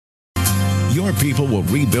Your people will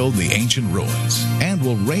rebuild the ancient ruins and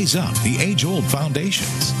will raise up the age-old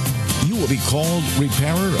foundations. You will be called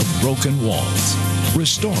repairer of broken walls,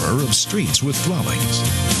 restorer of streets with dwellings.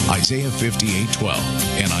 Isaiah 58:12,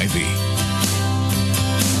 NIV.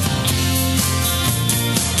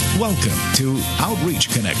 Welcome to Outreach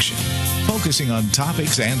Connection, focusing on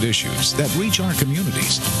topics and issues that reach our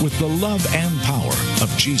communities with the love and power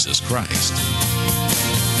of Jesus Christ.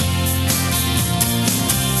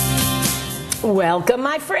 Welcome,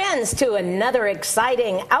 my friends, to another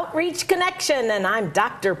exciting Outreach Connection, and I'm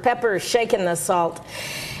Dr. Pepper shaking the salt.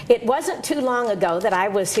 It wasn't too long ago that I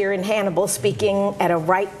was here in Hannibal speaking at a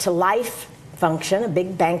Right to Life function, a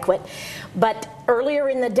big banquet, but earlier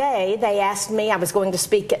in the day they asked me, I was going to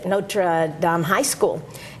speak at Notre Dame High School,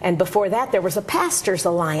 and before that there was a Pastors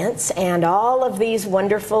Alliance, and all of these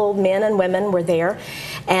wonderful men and women were there,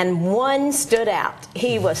 and one stood out.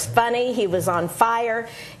 He was funny, he was on fire,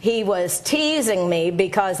 he was teasing me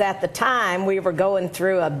because at the time we were going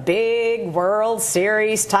through a big World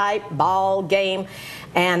Series type ball game,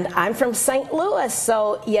 and I'm from St. Louis,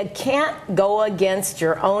 so you can't go against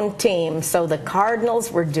your own team. So the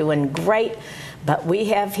Cardinals were doing great, but we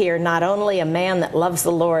have here not only a man that loves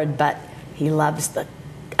the Lord, but he loves the,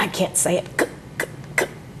 I can't say it,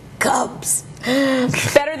 Cubs.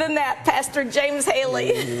 Better than that, Pastor James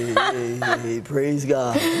Hailey. Hey, praise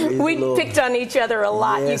God. Praise we the Lord. picked on each other a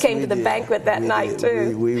lot. Yes, you came to the did. banquet that night,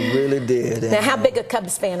 too. We really did. Now, how big a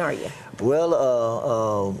Cubs fan are you?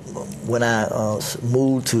 Well, when I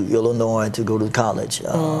moved to Illinois to go to college,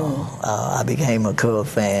 I became a Cub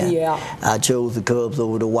fan. Yeah. I chose the Cubs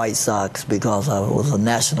over the White Sox because I was a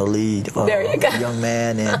National League young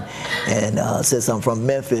man. And since I'm from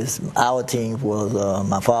Memphis, our team was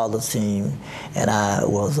my father's team, and I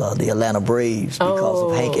was the Atlanta Braves because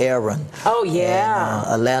of Hank Aaron. Oh, yeah.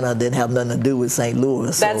 And, Atlanta didn't have nothing to do with St.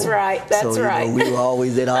 Louis. That's right. That's right. You know, we were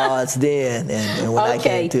always at odds then. And when I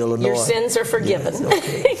came to Illinois, your sins are forgiven. Yes,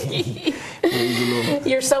 okay.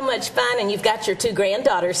 You're so much fun, and you've got your two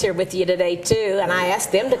granddaughters here with you today, too. And I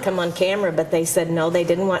asked them to come on camera, but they said no, they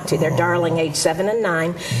didn't want to. They're darling, age 7 and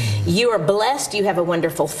 9. You are blessed. You have a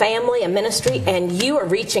wonderful family, a ministry, and you are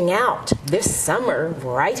reaching out this summer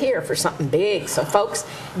right here for something big. So, folks,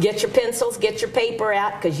 get your pencils, get your paper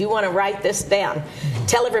out, because you want to write this down.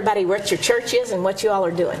 Tell everybody what your church is and what you all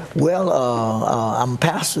are doing. Well, I'm a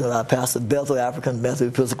pastor. I pastor Bethel African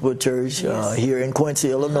Methodist Episcopal Church here in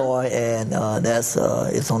Quincy, Illinois, and that's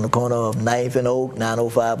it's on the corner of 9th and Oak,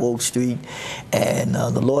 905 Oak Street. And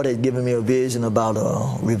the Lord has given me a vision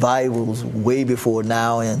about revivals way before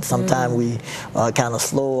now, and sometimes we are kind of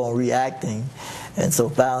slow on reacting. And so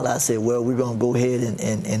finally I said, well, we're going to go ahead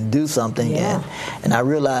and do something. Yeah. And I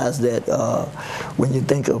realized that when you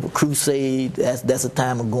think of a crusade, that's a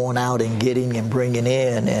time of going out and getting and bringing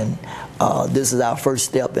in. And this is our first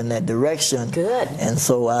step in that direction. Good. And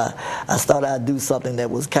so I thought I'd do something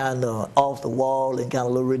that was kind of off the wall and kind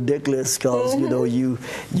of a little ridiculous because, you know, you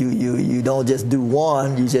don't just do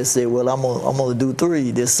one. You just say, well, I'm gonna do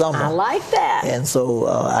 3 this summer. I like that. And so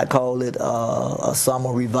I call it a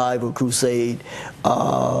summer revival crusade.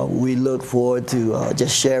 We look forward to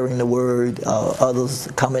just sharing the word, others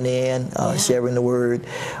coming in, sharing the word.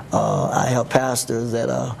 I have pastors that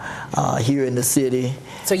are here in the city.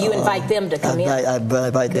 So you invite them to come in? I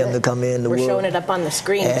invite them to come in. We're showing it up on the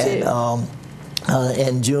screen, too.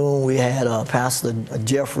 In June, we had Pastor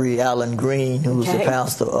Jeffrey Allen Green, who's the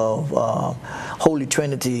pastor of Holy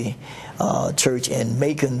Trinity Church in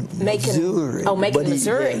Macon, Missouri. Oh, Macon,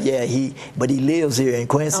 Missouri. But he lives here in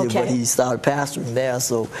Quincy, Okay. but he started pastoring there.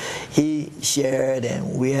 So he shared,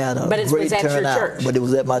 and we had a great turnout. Your church? But it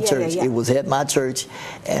was at my church. Yeah. It was at my church,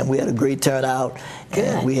 and we had a great turnout. Good.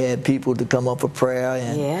 And we had people to come up for prayer,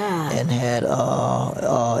 and had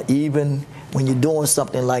even when you're doing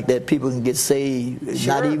something like that, people can get saved,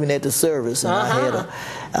 not even at the service. And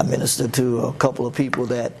I ministered to a couple of people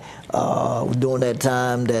that during that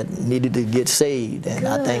time that needed to get saved. And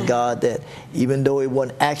I thank God that even though it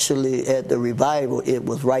wasn't actually at the revival, it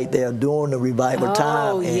was right there during the revival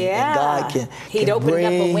time. And God can opened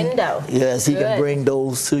up a window. Yes, He can bring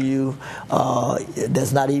those to you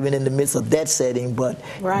that's not even in the midst of that setting, but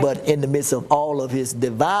in the midst of all of His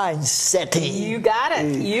divine setting. You got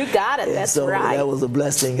it. You got it. That's so right. That was a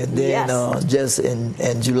blessing. And then just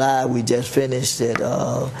in July, we just finished it,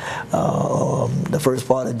 the first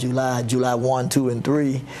part of July 1, 2, and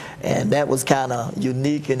 3. And that was kind of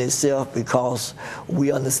unique in itself because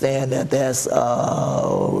we understand that that's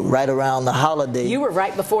right around the holiday. You were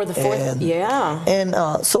right before the 4th. Yeah. And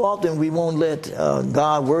so often we won't let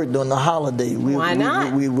God work during the holiday. Why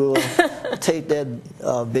not? We will take that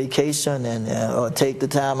vacation and or take the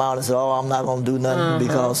time out and say, oh, I'm not going to do nothing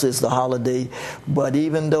because it's the holiday. But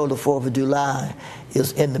even though the 4th of July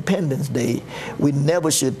is Independence Day, we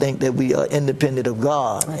never should think that we are independent of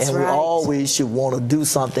God. That's and right. we always should want to do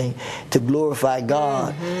something to glorify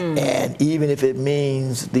God. And even if it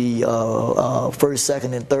means the 1st,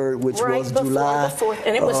 2nd, and 3rd, which was July. The 4th.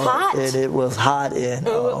 And it was hot. And it was hot. And,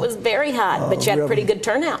 it was very hot, but you had a pretty good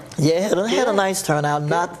turnout. Yeah, it had a nice turnout. Good.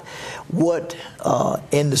 Not what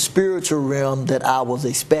in the spiritual realm that I was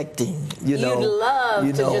expecting. You love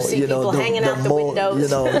to just see people hanging out the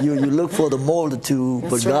windows. You look for the multitude,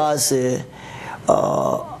 but God said,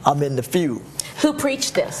 I'm in the few. Who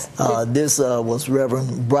preached this? This was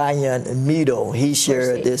Reverend Brian Meadow. He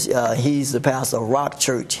shared this. He's the pastor of Rock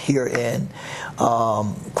Church here in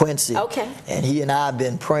Quincy. Okay. And he and I have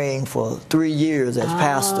been praying for 3 years as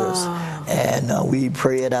pastors. And we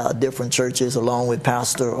pray at our different churches along with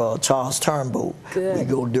Pastor Charles Turnbow. Good. We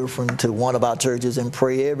go different to one of our churches and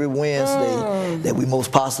pray every Wednesday that we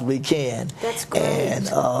most possibly can. That's great.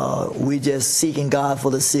 And we just seeking God for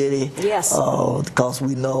the city. Yes. Because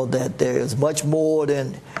we know that there is much more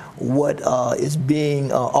than what is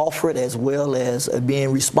being offered as well as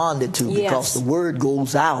being responded to, because the word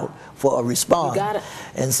goes out for a response. You got it.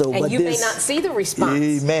 And so, and you may not see the response.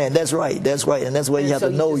 Amen. That's right. That's right. And that's why you have to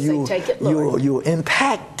know you're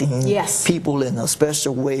impacting people in a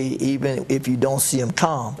special way, even if you don't see them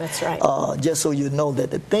come. That's right. Just so you know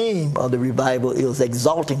that the theme of the revival is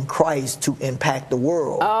exalting Christ to impact the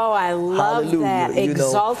world. Oh, I love that.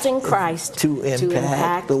 Exalting Christ to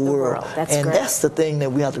impact the world. That's and great. that's the thing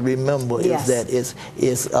that we have to remember is that it's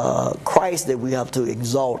Christ that we have to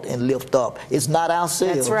exalt and lift up. It's not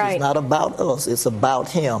ourselves. That's right. It's not about us. It's about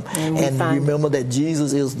Him. And remember that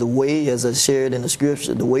Jesus is the way, as I shared in the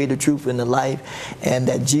scripture, the way, the truth, and the life, and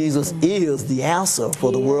that Jesus is the answer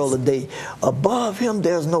for the world today. Above Him,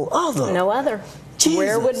 there's no other. No other. Jesus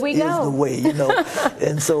Where would we go? Is the way,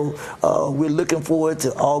 and so we're looking forward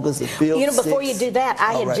to August the 5th. Before you do that,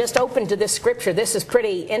 I had just opened to this scripture. This is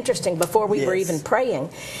pretty interesting before we were even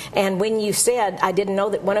praying. And when you said, I didn't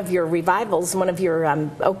know that one of your revivals, one of your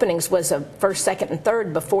openings was a 1st, 2nd, and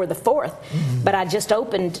 3rd before the 4th. But I just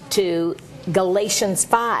opened to Galatians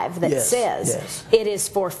 5 that says, it is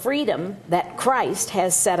for freedom that Christ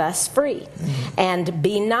has set us free. And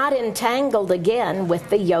be not entangled again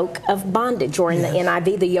with the yoke of bondage, or in the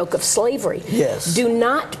NIV, the yoke of slavery. Do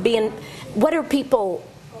not be in... What are people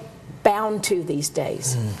bound to these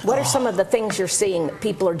days? What are some of the things you're seeing that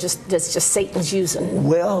people are that's just Satan's using?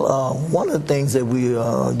 Well, one of the things that we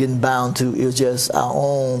are getting bound to is just our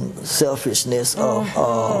own selfishness of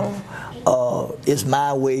it's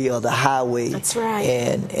my way or the highway. That's right.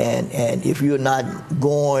 And if you're not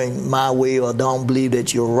going my way or don't believe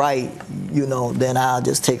that you're right, then I'll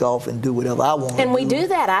just take off and do whatever I want. And we do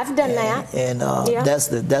that. I've done that. And that's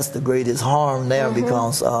the greatest harm there,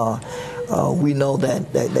 because we know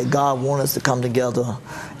that God wants us to come together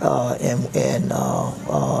and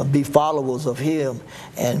be followers of Him.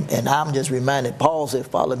 And I'm just reminded, Paul said,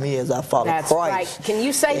 follow me as I follow Christ. Right. Can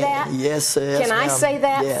you say that? Yes, Can I say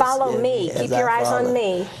that? Yes, follow me. Keep your eyes on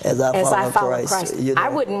me as I follow Christ. I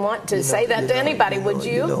wouldn't want to say that to anybody, would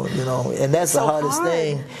you? And that's the hardest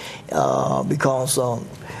thing, because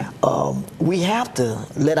we have to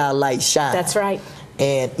let our light shine. That's right.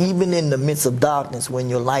 And even in the midst of darkness, when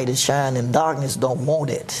your light is shining, darkness don't want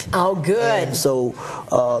it. Oh, good. And so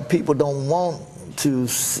people don't want to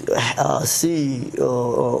see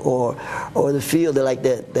or to feel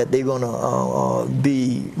that they're going to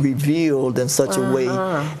be revealed in such a way.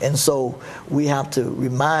 And so we have to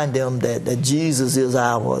remind them that Jesus is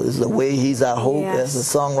the way. He's our hope. As the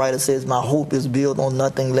songwriter says, my hope is built on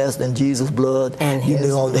nothing less than Jesus' blood and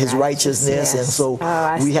His righteousness. And so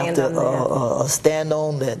we have to stand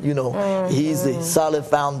on that. He's the solid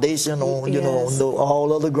foundation. On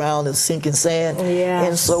all other ground is sinking sand.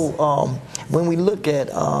 And so when we look at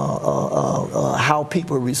how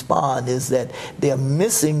people respond, is that they're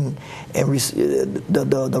missing and the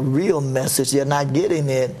the real message. They're not getting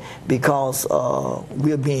it because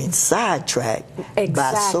we're being sidetracked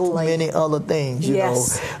by so many other things. You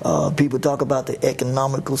know, people talk about the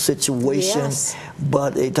economical situation,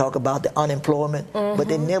 but they talk about the unemployment, but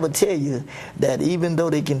they never tell you that even though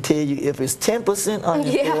they can tell you if it's 10%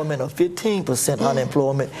 unemployment or 15%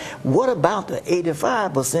 unemployment, what about the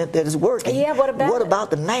 85% that is working? What about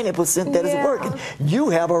the 90% that is working? You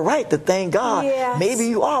have a right to thank God. Maybe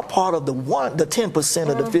you are part of the 10%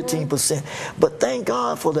 or the 15%, but thank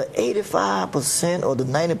God for the 85% or the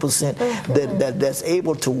 90% that's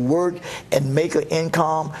able to work and make an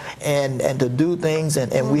income and to do things,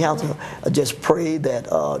 and we have to just pray that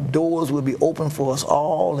doors will be open for us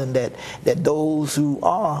all, and that those who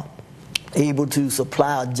are able to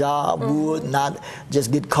supply a job would not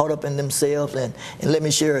just get caught up in themselves. And let me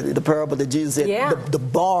share the parable that Jesus said, the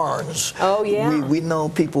barns. We know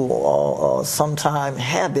people sometimes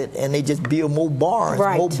have it and they just build more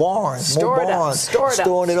barns, storing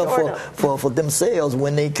it up for themselves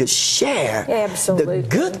when they could share the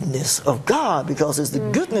goodness of God, because it's the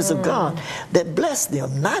goodness of God that blessed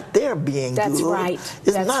them, not their being good.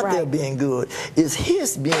 It's not their being good. It's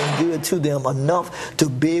His being good to them enough to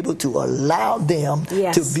be able to allow them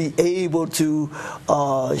to be able to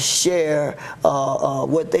share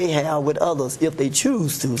what they have with others if they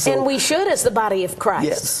choose to. So, and we should, as the body of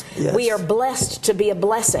Christ. We are blessed to be a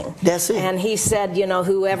blessing. That's it. And He said, you know,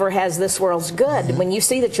 whoever has this world's good. When you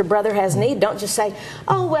see that your brother has need, don't just say,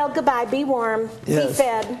 oh, well, goodbye, be warm, be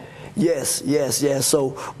fed. Yes.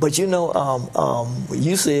 So, but you know,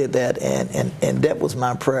 you said that, and that was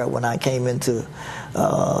my prayer when I came into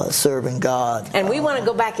serving God. And we want to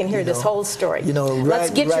go back and hear this whole story. You know,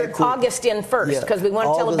 let's get your August in first, because we want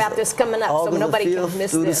to tell about this coming up, so nobody can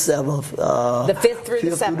miss this. The 5th the 5th through the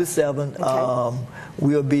 7th. Through the 7th.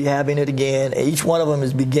 We'll be having it again. Each one of them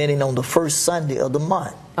is beginning on the first Sunday of the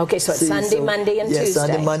month. Okay, so it's Sunday, Monday, and Tuesday.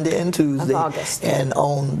 Sunday, Monday, and Tuesday. Of August. And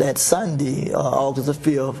on that Sunday, August the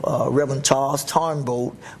 5th, Reverend Charles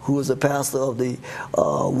Tarnbolt, who is a pastor of the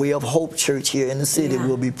Way of Hope Church here in the city,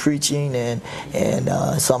 will be preaching, and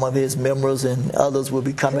some of his members and others will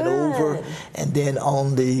be coming over. And then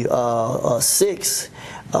on the 6th,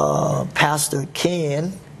 Pastor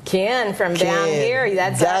Ken from down here,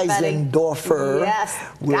 that's Geisendorfer. Yes,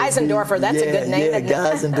 Geisendorfer, that's a good name.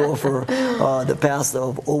 Geisendorfer, the pastor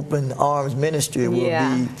of Open Arms Ministry,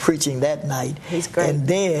 will be preaching that night. He's great. And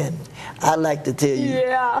then I'd like to tell you,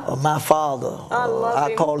 my father,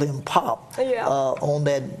 I call him Pop, on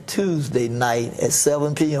that Tuesday night at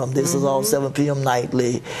 7 p.m. This is all 7 p.m.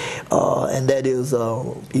 nightly, and that is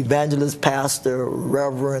evangelist pastor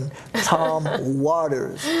Reverend Tom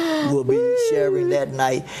Waters will be sharing that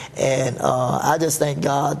night. And I just thank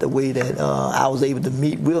God the way that I was able to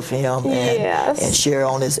meet with him and share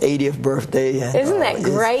on his 80th birthday. And, isn't that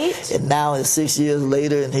great? And now it's 6 years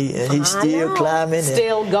later, and he's still climbing,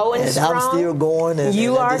 still going and strong. I'm still going. And,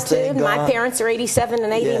 you are too. My parents are 87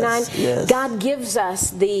 and 89. Yes. God gives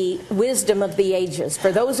us the wisdom of the ages.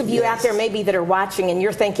 For those of you out there maybe that are watching and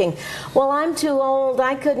you're thinking, well, I'm too old,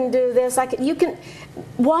 I couldn't do this. You can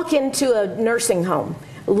walk into a nursing home.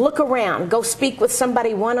 Look around, go speak with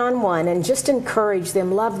somebody one-on-one, and just encourage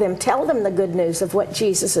them, love them, tell them the good news of what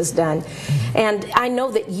Jesus has done. And I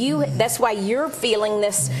know that that's why you're feeling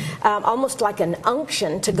this almost like an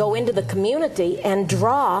unction to go into the community and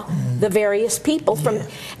draw the various people from.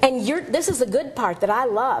 And this is the good part that I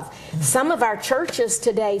love. Some of our churches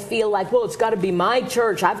today feel like, well, it's got to be my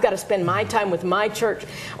church. I've got to spend my time with my church.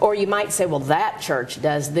 Or you might say, well, that church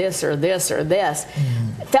does this or this or this.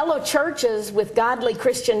 Fellow churches with godly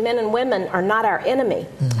Christian men and women are not our enemy.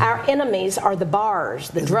 Our enemies are the bars,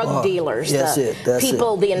 the drug dealers, the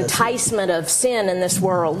people, the enticement of sin in this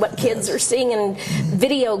world, what kids are seeing in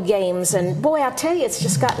video games. And boy, I tell you, it's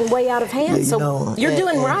just gotten way out of hand. So you're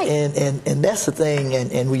doing right. And that's the thing,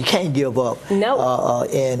 and we can't give up. No.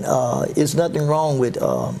 And it's nothing wrong with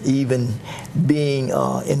even being,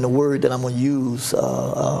 in the word that I'm going to use,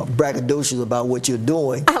 braggadocious about what you're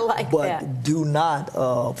doing. I like that. But do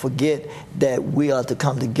not forget that we are to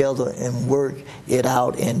come together and work it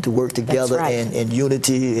out, and to work together in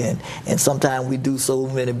unity. And sometimes we do so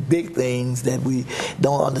many big things that we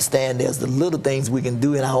don't understand. There's the little things we can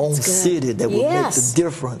do in our own city that will make the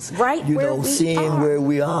difference. Right, you know, seeing where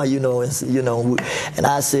we are. You know, and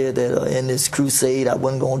I said that in this crusade, I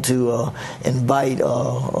wasn't going to invite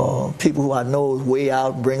people who I know is way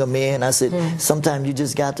out, bring them in. I said sometimes you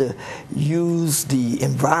just got to use the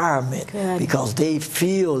environment because they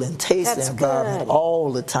feel and taste the environment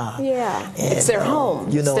all the time. Yeah, and, it's their home.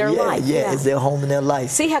 You know, it's their life. It's their home and their life.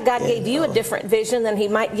 See how God gave you a different vision than He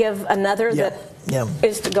might give another that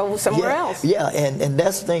is to go somewhere else. Yeah, and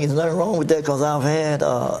that's the thing. There's nothing wrong with that, because I've had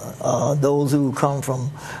those who come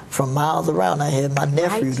from miles around. I had my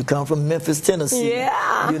nephew to come from Memphis, Tennessee.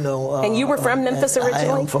 Yeah. You know. And you were from Memphis originally?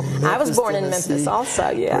 I am from Memphis, I was born Tennessee. in Memphis also,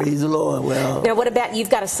 yeah. Praise the Lord. Well. Now, what about, you've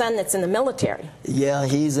got a son that's in the military? Yeah,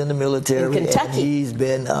 he's in the military. In Kentucky. And he's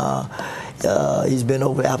been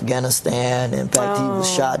over Afghanistan. In fact, he was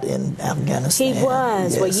shot in Afghanistan. He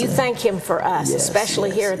was. Yes, well, you thank him for us,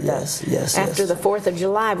 especially here at after the 4th of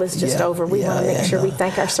July was just over. We want to make sure we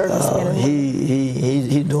thank our servicemen and women.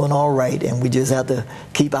 He's doing all right, and we just have to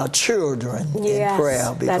keep our children in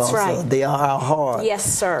prayer, because they are our heart. Yes,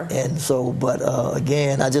 sir. And so, but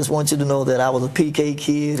again, I just want you to know that I was a PK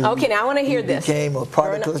kid. Okay, now I want to hear this. Became a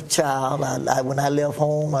prodigal child. When I left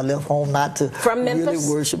home not to really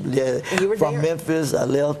worship. From Memphis, I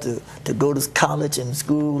left to go to college and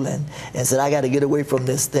school, and said I got to get away from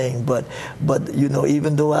this thing. But you know,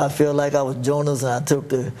 even though I felt like I was Jonas, and I took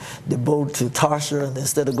the boat to Tarshish, and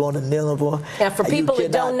instead of going to Nineveh. Now, for people who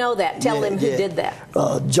don't know that, tell them who did that.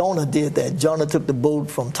 Jonah did that. Jonah took the boat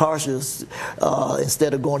from Tarshish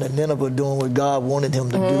instead of going to Nineveh, doing what God wanted him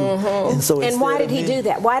to do. And so, and why did he do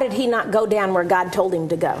that? Why did he not go down where God told him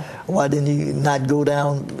to go? Why didn't he not go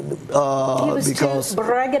down? He was because too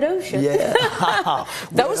braggadocious. Yeah.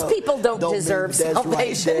 Those people don't deserve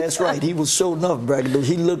salvation. That's right. He was sure enough braggadocious.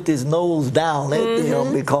 He looked his nose down at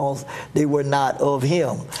them because they were not of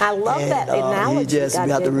him. I love that analogy. He just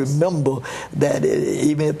got to remember that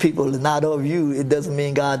even if people are not of you, it doesn't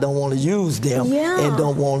mean God don't want to use them and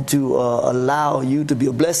don't want to allow you to be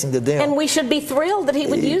a blessing to them. And we should be thrilled that he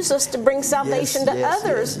would use us to bring salvation to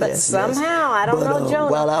others. But somehow, I don't know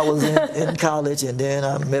Jonah. While I was in college, and then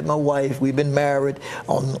I met my wife. We've been married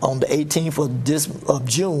on the 18th of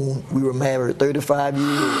June. We were married 35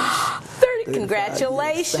 years.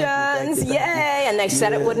 Congratulations! Thank you. Yay! And they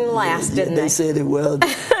said it wouldn't last, didn't they? They said it. Well,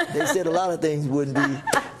 they said a lot of things wouldn't be,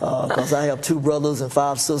 because I have 2 brothers and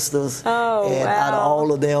 5 sisters. And out of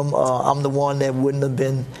all of them, I'm the one that wouldn't have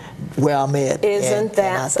been where I'm at. Isn't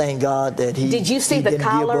that? And I thank God that he. Did you see the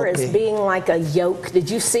collar as being like a yoke? Did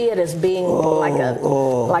you see it as being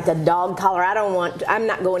like a dog collar? I'm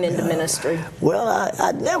not going into ministry. Well,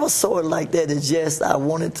 I never saw it like that. It's just I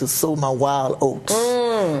wanted to sow my wild oats.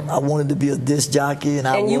 I wanted to be a disc jockey,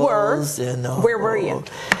 and you were. And, where were you?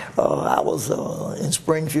 I was in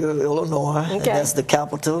Springfield, Illinois, and that's the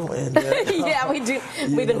capital. And, yeah, we do.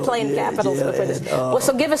 We've been playing capitals before this. Well,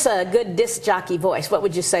 so give us a good disc jockey voice. What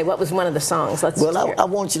would you say? What was one of the songs? I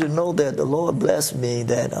want you to know that the Lord blessed me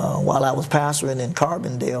that while I was pastoring in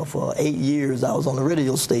Carbondale for 8 years, I was on the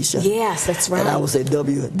radio station. Yes, that's right. And I was at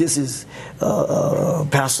this is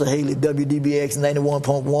Pastor Hailey, WDBX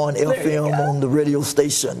 91.1 FM on the radio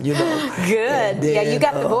station, you know. Good. Then, you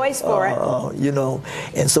got the voice for it. You know,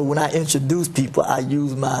 and so when I introduce people, I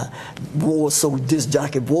use my disc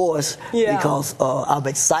jockey voice because I'm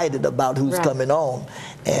excited about who's coming on.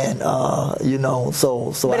 And you know,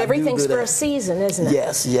 so but everything's for a season, isn't it?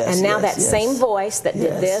 Yes. And now that same voice that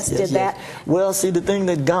did this, did that. Well, see, the thing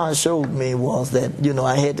that God showed me was that, you know,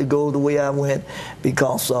 I had to go the way I went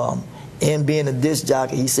because in being a disc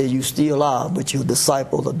jockey, he said, you still are, but you're a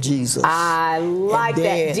disciple of Jesus. I like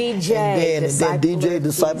that, DJ. And then DJ,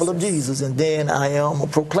 disciple of Jesus. And then I am a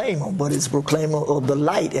proclaimer, but it's proclaimer of the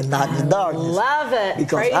light and not the darkness. Love it.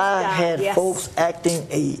 Because I had folks acting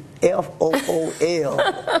a FOOL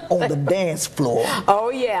on the dance floor.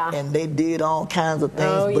 Oh yeah. And they did all kinds of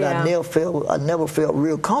things, but I never felt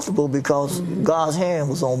real comfortable because God's hand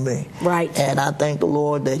was on me. Right. And I thank the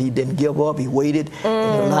Lord that He didn't give up. He waited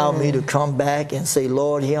and allowed me to come back and say,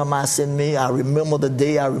 Lord, here am I, send me. I remember the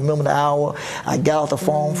day, I remember the hour. I got off the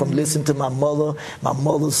phone from listening to my mother. My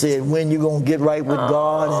mother said, when you gonna get right with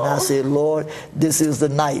God? And I said, Lord, this is the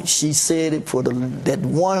night. She said it for that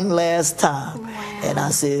one last time. And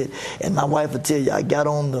I said, and my wife will tell you, I got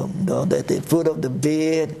on the foot of the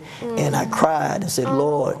bed and I cried and said,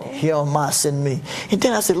 Lord, here am I, send me. And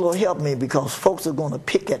then I said, Lord, help me, because folks are going to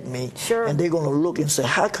pick at me and they're going to look and say,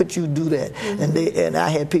 how could you do that? And I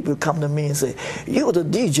had people come to me and say, you were the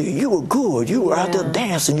DJ, you were good, you were out there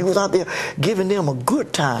dancing, you was out there giving them a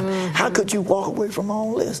good time. How could you walk away from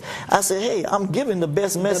all this? I said, hey, I'm giving the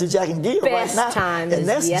best message I can give right now. And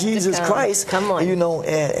that's Jesus Christ. Come on. You know,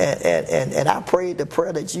 and I prayed the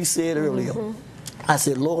prayer that you said earlier. I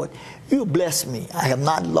said, Lord, you bless me. I have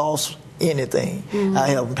not lost anything. I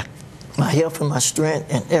have my health and my strength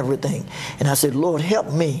and everything. And I said, Lord,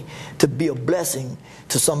 help me to be a blessing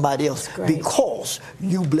to somebody else, because because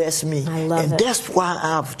you bless me. I love and it. that's why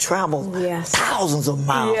I've traveled thousands of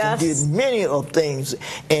miles and did many of things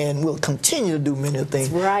and will continue to do many of things.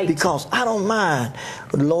 That's right. Because I don't mind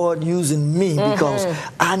the Lord using me because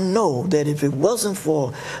I know that if it wasn't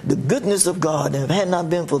for the goodness of God and if it had not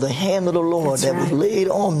been for the hand of the Lord that was laid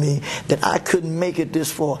on me, that I couldn't make it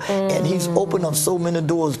this far. And He's opened up so many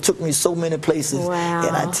doors, took me so many places. Wow.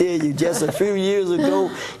 And I tell you, just a few years ago,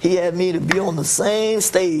 He had me to be on the same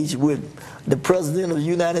stage with the President of the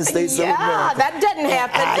United States of America. Yeah, that doesn't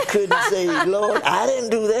happen. I couldn't say, Lord, I didn't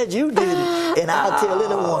do that, you did it. And I'll tell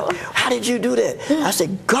anyone, how did you do that? I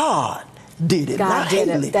said, God did it, not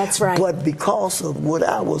Hailey. That's right. But because of what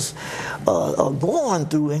I was going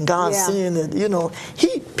through and God seeing that, you know,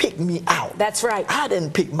 He picked me out. That's right. I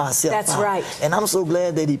didn't pick myself out. That's right. And I'm so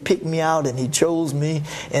glad that He picked me out and He chose me,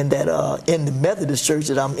 and that in the Methodist church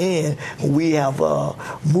that I'm in, we have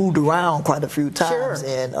moved around quite a few times.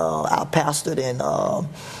 And I pastored in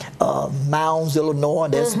Mounds, Illinois.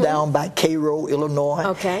 That's down by Cairo, Illinois.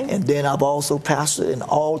 Okay. And then I've also pastored in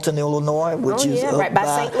Alton, Illinois, which is up right by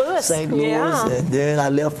St. Louis. St. Louis. Yeah. And then I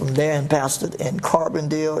left from there and pastored in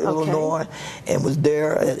Carbondale, Illinois, and was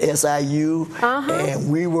there at SIU. And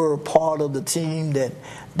we were part of the team that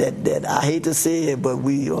I hate to say it, but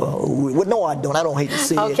well, no, I don't hate to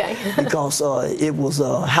say it because it was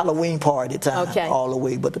a Halloween party time all the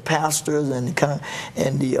way. But the pastors and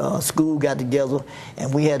the school got together,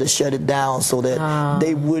 and we had to shut it down so that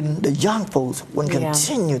the young folks wouldn't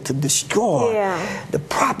continue to destroy the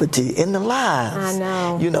property in the lives. I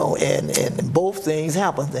know. You know, and both things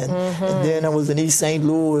happened. And then I was in East St.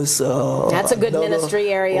 Louis. That's a good ministry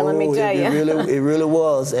area, let me tell you. It really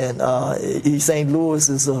was. And East St. Louis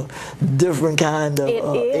is a different kind of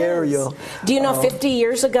area. Do you know 50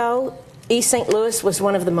 years ago, East St. Louis was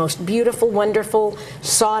one of the most beautiful, wonderful,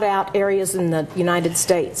 sought-out areas in the United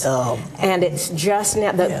States. And it's just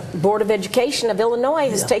now, the Board of Education of Illinois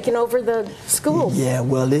has taken over the school. Yeah,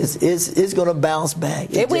 well, it's going to bounce back.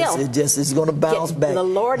 It's going to bounce back. The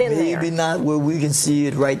Lord in there. Maybe not where we can see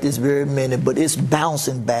it right this very minute, but it's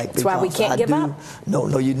bouncing back. That's why we can't give up.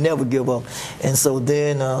 No, you never give up. And so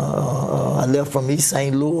then I left from East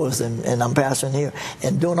St. Louis, and I'm pastoring here.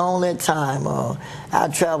 And during all that time, I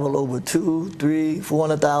traveled over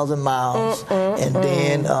 400,000 miles, and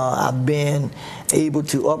then I've been able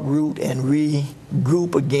to uproot and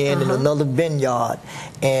regroup again in another vineyard,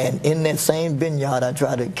 and in that same vineyard I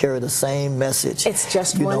try to carry the same message. It's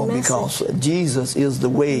just one message. Because Jesus is the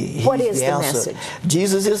way. What is the answer. message?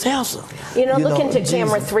 Jesus is the answer. Look into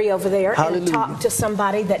camera 3 over there. Hallelujah. And talk to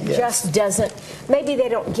somebody that just doesn't, maybe they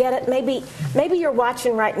don't get it, maybe you're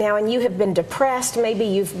watching right now and you have been depressed, maybe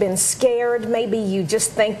you've been scared, maybe you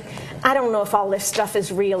just think, I don't know if all this stuff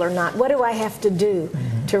is real or not. What do I have to do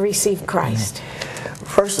to receive Christ?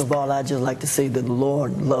 First of all, I'd just like to say that the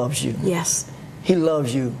Lord loves you. Yes. He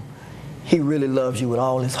loves you. He really loves you with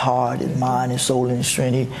all his heart, his mind, his soul, and his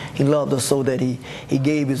strength. He loved us so that he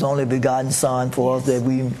gave his only begotten Son for us, that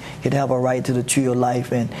we could have a right to the tree of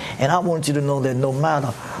life. And I want you to know that no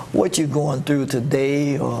matter what you're going through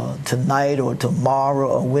today or tonight or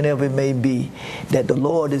tomorrow or whenever it may be, that the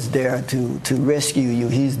Lord is there to rescue you.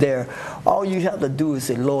 He's there. All you have to do is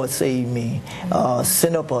say, Lord, save me.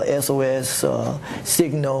 Send up a SOS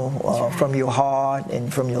signal from your heart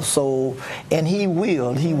and from your soul, and He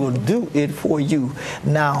will do it for you.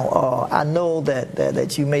 Now, I know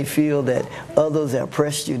that you may feel that others have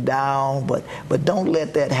pressed you down, but don't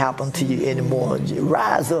let that happen to you anymore.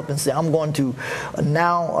 Rise up and say, I'm going to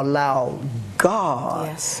now allow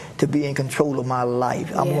God to be in control of my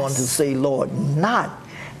life. I'm going to say, Lord, not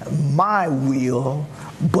my will,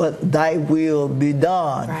 but thy will be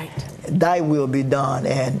done. Right. Thy will be done.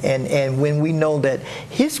 And when we know that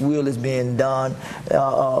His will is being done,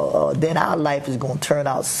 then our life is going to turn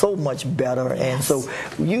out so much better. And so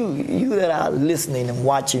you that are listening and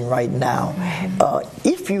watching right now,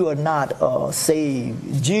 if you are not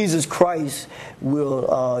saved, Jesus Christ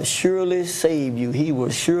will surely save you. He will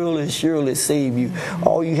surely save you.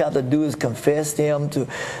 All you have to do is confess Him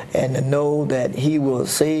and to know that He will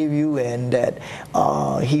save you, and that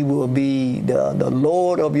He will be the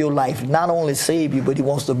Lord of your life. Not only save you, but He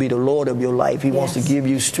wants to be the Lord of your life. He wants to give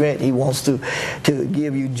you strength. He wants to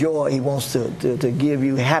give you joy. He wants to give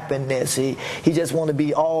you happiness. He just wants to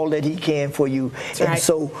be all that He can for you.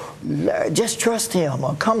 So just trust Him.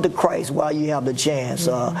 Come to Christ while you have the chance.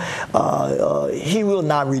 He will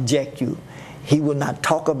not reject you. He will not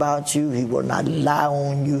talk about you. He will not lie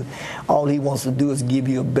on you. All He wants to do is give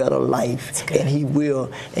you a better life. And He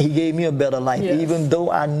will. And He gave me a better life. Even though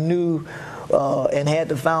I knew and had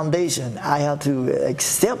the foundation, I have to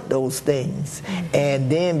accept those things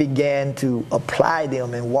and then began to apply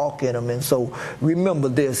them and walk in them. And so remember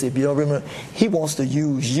this, if you don't remember, he wants to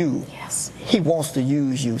use you. Yes. He wants to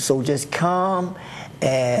use you. So just come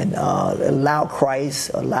and allow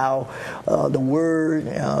Christ, allow the Word,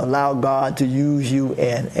 allow God to use you.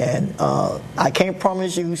 And I can't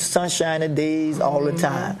promise you sunshiny days all the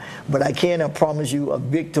time, but I can promise you a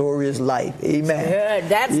victorious life. Amen. Good.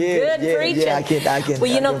 That's good preaching. Yeah, I can.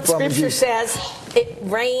 Well, you know, Scripture says it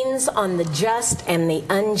rains on the just and the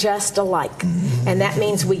unjust alike. And that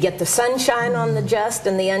means we get the sunshine on the just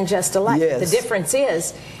and the unjust alike. Yes. The difference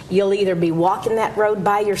is you'll either be walking that road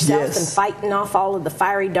by yourself Yes. and fighting off all of the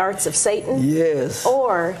fiery darts of Satan, yes,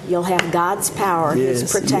 or you'll have God's power, yes,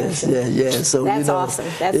 His protection. Yes. So that's you know, awesome.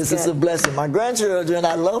 That's this is a blessing. My grandchildren,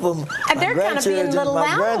 I love them. And they're kind of being a little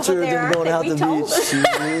loud over there, going to have to be.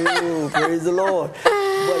 Praise the Lord.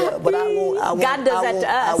 But I won't. God does that to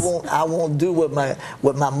us. I won't do what my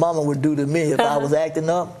mama would do to me if I was acting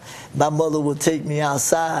up. My mother would take me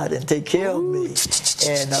outside and take care of me.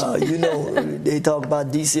 And you know, they talk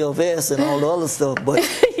about DCFS and all the other stuff, but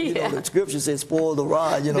you know, the Scripture says, "Spoil the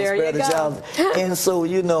rod, you know, spare the child." And so,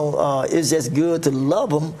 you know, it's just good to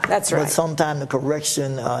love them. That's right. But sometimes the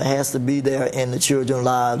correction has to be there in the children's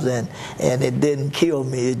lives, and it didn't kill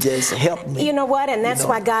me; it just helped me. You know what? And that's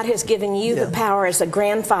why God has given you the power as a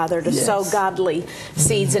grandfather to sow godly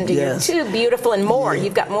seeds into you. 2 beautiful and more.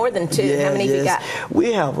 You've got more than 2. How many have you got?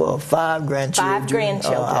 We have 5 grandchildren. 5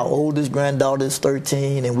 grandchildren. Our oldest granddaughter is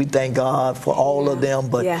 13, and we thank God for all of them.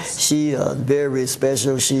 But she very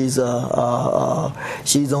special. She's on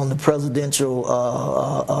the presidential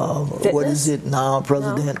what is it now?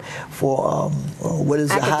 President for what is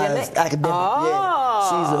the highest academic? Oh.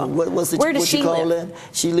 She's what's it? Where does what she you call live? that?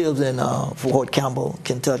 She lives in Fort Campbell,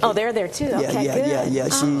 Kentucky. Oh, they're there too. Okay, good. Yeah.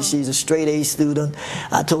 She's a straight A student.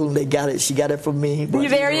 I told them they got it. She got it from me. But,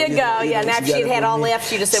 there you go. Yeah. Now if she'd had all F's,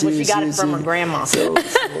 she'd have said, "Well, she got it from her grandma." So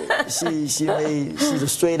she's a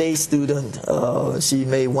straight A student. She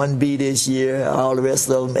made 1 B this year. All the rest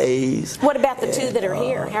of them A's. What about the 2 that are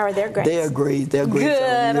here? How are their grades? They are great. They're great.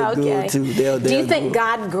 Good. Okay. Good too. Do you think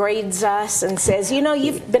God grades us and says, you know,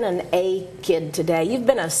 you've been an A kid today, you've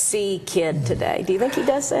been a C kid today? Do you think He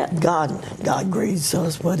does that? God grades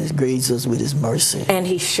us, but He grades us with His mercy, and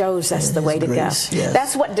He shows us the way to go. Yes.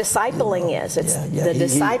 That's what discipling is. It's the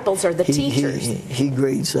disciples are the teachers. He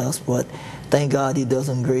grades us, but thank God He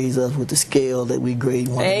doesn't grade us with the scale that we grade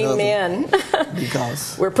one another. Amen.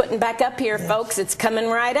 Because we're putting back up here, folks. It's coming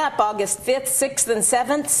right up, August 5th, 6th, and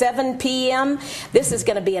 7th, 7 p.m. This is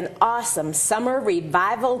going to be an awesome summer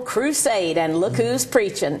revival crusade, and look who's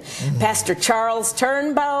preaching. Pastor Charles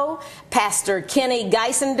Turnbow, Pastor Kenny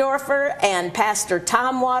Geisendorfer, and Pastor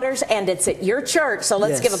Tom Waters, and it's at your church, so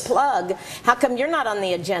let's give a plug. How come you're not on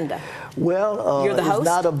the agenda? Well, you're the host? It's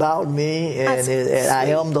not about me, and I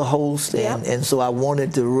am the host, and so I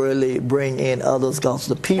wanted to really bring in others because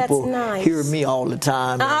the people hear me all the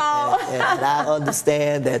time, and I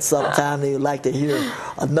understand that sometimes they would like to hear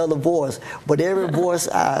another voice, but every voice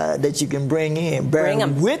that you can bring in,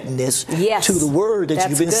 bearing witness to the word that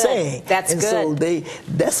you've been saying. That's and good. So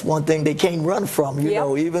that's one thing they can't run from, you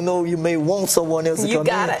know, even though you may want someone else to come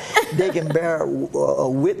in, they can bear a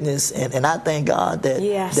witness, and I thank God that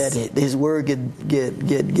His word get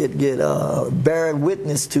bear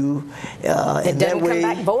witness to, and that way,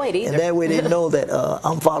 come back void either. And that way they know that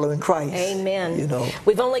I'm following Christ. Amen. You know,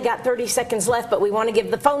 we've only got 30 seconds left, but we want to give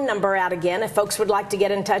the phone number out again if folks would like to get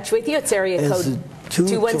in touch with you. It's area code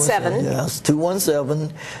 217. Yes,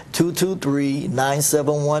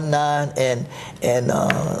 217-223-9719, and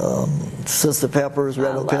Sister Peppers,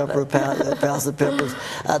 Reverend Pepper, Pastor Peppers.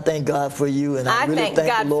 I thank God for you, and I really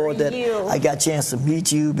thank the Lord that I got a chance to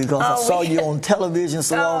meet you because I saw you on television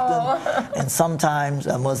so often, and sometimes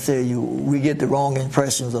I must tell you we get the wrong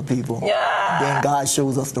impressions of people. Then God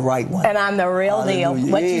shows us the right one. And I'm the real deal.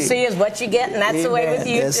 What you see is what you get, and that's the way with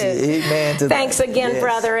you too. Amen to Thanks that. again,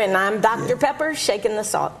 brother, and I'm Dr. Pepper, shaking the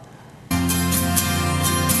salt.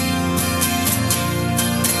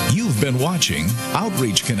 You've been watching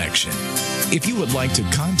Outreach Connection. If you would like to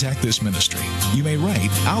contact this ministry, you may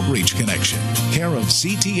write Outreach Connection, care of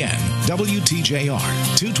CTN,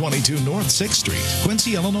 WTJR, 222 North 6th Street,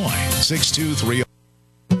 Quincy, Illinois, 623.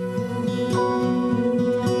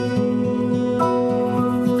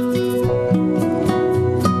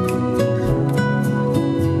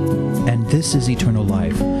 And this is eternal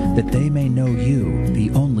life, that they may know you, the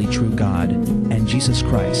only true God, and Jesus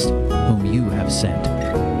Christ, whom you have sent.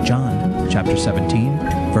 John chapter 17,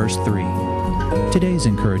 verse 3. Today's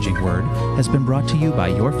encouraging word has been brought to you by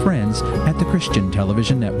your friends at the Christian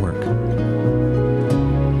Television Network.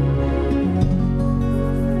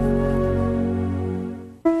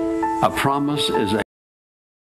 promise is